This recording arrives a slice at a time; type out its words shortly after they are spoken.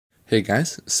Hey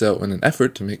guys, so in an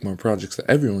effort to make more projects that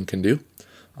everyone can do,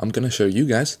 I'm going to show you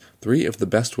guys 3 of the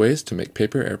best ways to make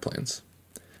paper airplanes.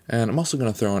 And I'm also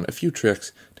going to throw in a few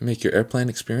tricks to make your airplane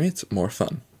experience more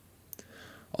fun.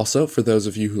 Also, for those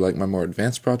of you who like my more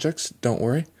advanced projects, don't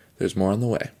worry, there's more on the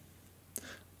way.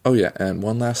 Oh yeah, and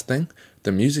one last thing,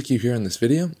 the music you hear in this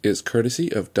video is courtesy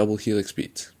of Double Helix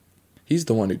Beats. He's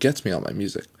the one who gets me all my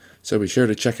music, so be sure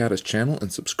to check out his channel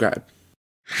and subscribe.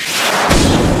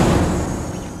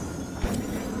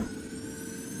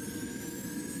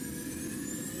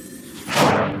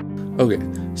 Okay,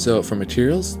 so for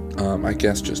materials, I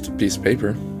guess just a piece of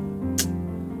paper.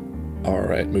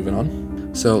 Alright, moving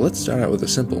on. So let's start out with a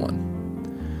simple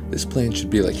one. This plane should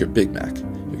be like your Big Mac,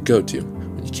 your go-to,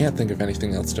 when you can't think of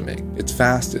anything else to make. It's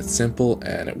fast, it's simple,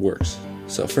 and it works.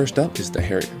 So first up is the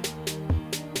Harrier.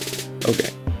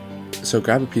 Okay, so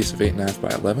grab a piece of 8.5 by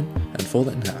 11 and fold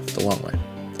it in half the long way.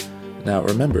 Now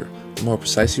remember, the more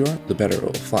precise you are, the better it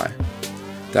will fly.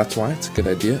 That's why it's a good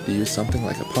idea to use something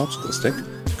like a popsicle stick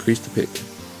to crease the paper.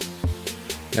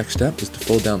 Next step is to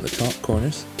fold down the top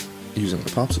corners using the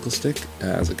popsicle stick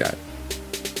as a guide.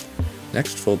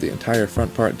 Next, fold the entire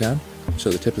front part down so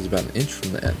the tip is about an inch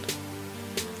from the end.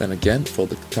 Then again,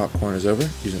 fold the top corners over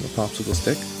using the popsicle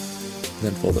stick.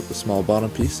 Then fold up the small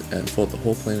bottom piece and fold the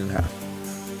whole plane in half.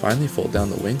 Finally, fold down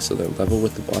the wings so they're level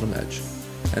with the bottom edge.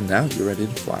 And now you're ready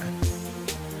to fly.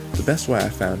 The best way I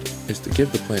found is to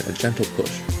give the plane a gentle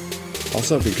push.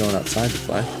 Also, if you're going outside to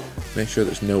fly, make sure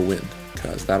there's no wind,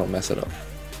 because that'll mess it up.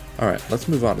 Alright, let's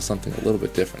move on to something a little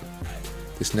bit different.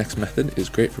 This next method is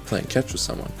great for playing catch with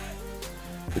someone.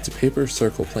 It's a paper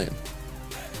circle plane.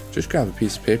 Just grab a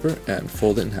piece of paper and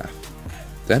fold it in half.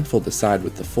 Then fold the side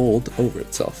with the fold over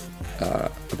itself,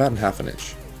 about in half an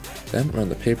inch. Then run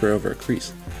the paper over a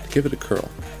crease to give it a curl.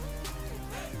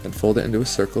 Then fold it into a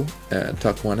circle and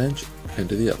tuck one edge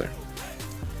into the other.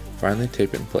 Finally,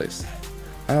 tape it in place.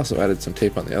 I also added some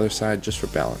tape on the other side just for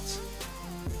balance.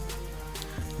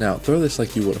 Now throw this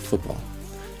like you would a football.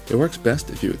 It works best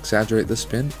if you exaggerate the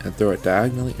spin and throw it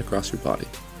diagonally across your body.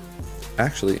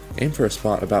 Actually, aim for a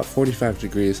spot about 45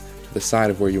 degrees to the side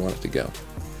of where you want it to go.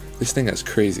 This thing has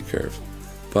crazy curve,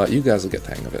 but you guys will get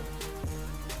the hang of it.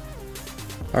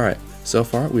 Alright, so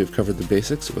far we have covered the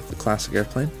basics with the classic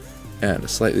airplane and a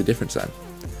slightly different side.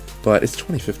 But it's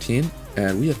 2015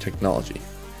 and we have technology.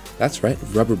 That's right,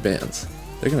 rubber bands.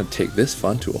 They're going to take this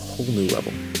fun to a whole new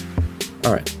level.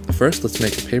 Alright, first let's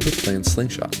make a paper plane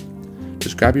slingshot.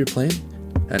 Just grab your plane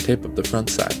and tape up the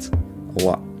front sides, a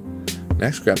lot.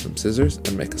 Next grab some scissors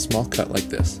and make a small cut like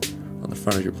this on the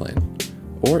front of your plane.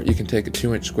 Or you can take a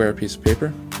 2-inch square piece of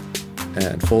paper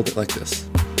and fold it like this.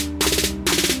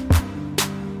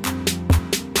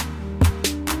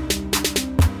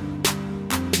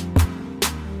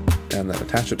 And then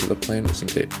attach it to the plane with some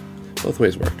tape. Both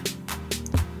ways work.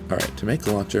 Alright, to make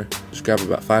a launcher, just grab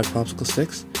about 5 popsicle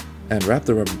sticks and wrap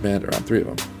the rubber band around 3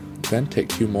 of them. Then take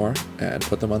 2 more and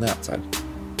put them on the outside.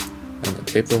 And then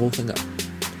tape the whole thing up.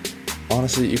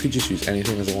 Honestly, you could just use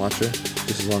anything as a launcher,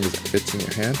 just as long as it fits in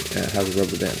your hand and has a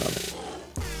rubber band on it.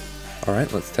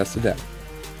 Alright, let's test it out.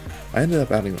 I ended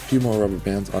up adding a few more rubber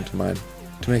bands onto mine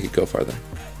to make it go farther.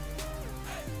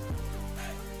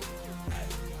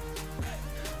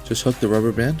 Just hook the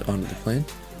rubber band onto the plane,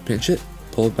 pinch it,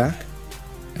 pull it back,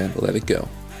 and let it go.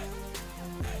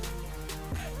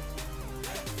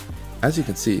 As you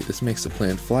can see, this makes the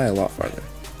plane fly a lot farther.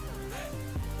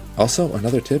 Also,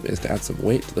 another tip is to add some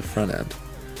weight to the front end,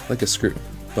 like a screw,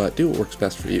 but do what works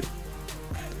best for you.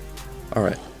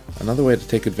 Alright, another way to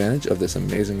take advantage of this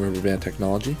amazing rubber band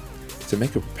technology is to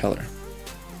make a propeller.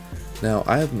 Now,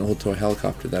 I have an old toy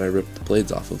helicopter that I ripped the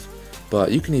blades off of,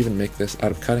 but you can even make this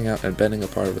out of cutting out and bending a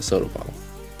part of a soda bottle.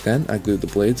 Then I glued the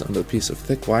blades onto a piece of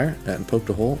thick wire and poked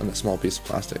a hole in a small piece of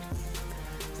plastic.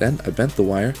 Then I bent the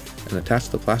wire and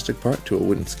attached the plastic part to a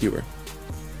wooden skewer.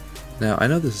 Now I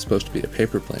know this is supposed to be a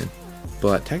paper plane,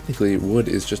 but technically wood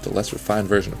is just a less refined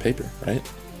version of paper, right?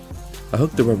 I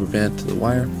hooked the rubber band to the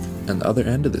wire and the other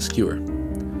end to the skewer.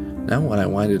 Now when I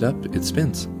wind it up, it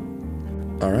spins.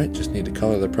 Alright, just need to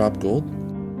color the prop gold.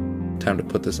 Time to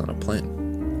put this on a plane.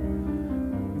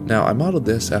 Now I modeled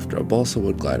this after a balsa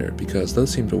wood glider because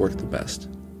those seem to work the best.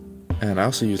 And I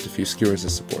also used a few skewers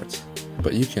as supports,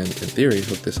 but you can, in theory,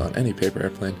 hook this on any paper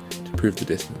airplane to prove the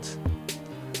distance.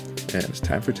 And it's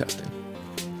time for testing.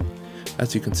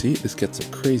 As you can see, this gets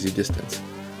some crazy distance.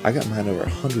 I got mine over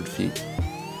 100 feet,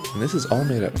 and this is all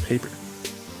made out of paper.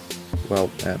 Well,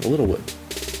 and a little wood,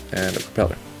 and a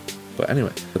propeller. But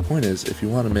anyway, the point is, if you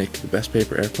want to make the best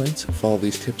paper airplanes, follow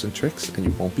these tips and tricks and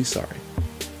you won't be sorry.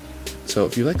 So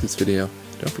if you like this video,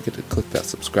 don't forget to click that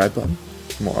subscribe button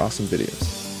for more awesome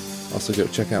videos. Also go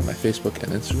check out my Facebook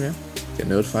and Instagram, get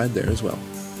notified there as well.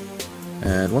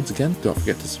 And once again, don't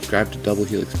forget to subscribe to Double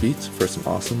Helix Beats for some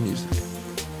awesome music.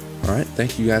 Alright,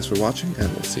 thank you guys for watching,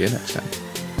 and we'll see you next time.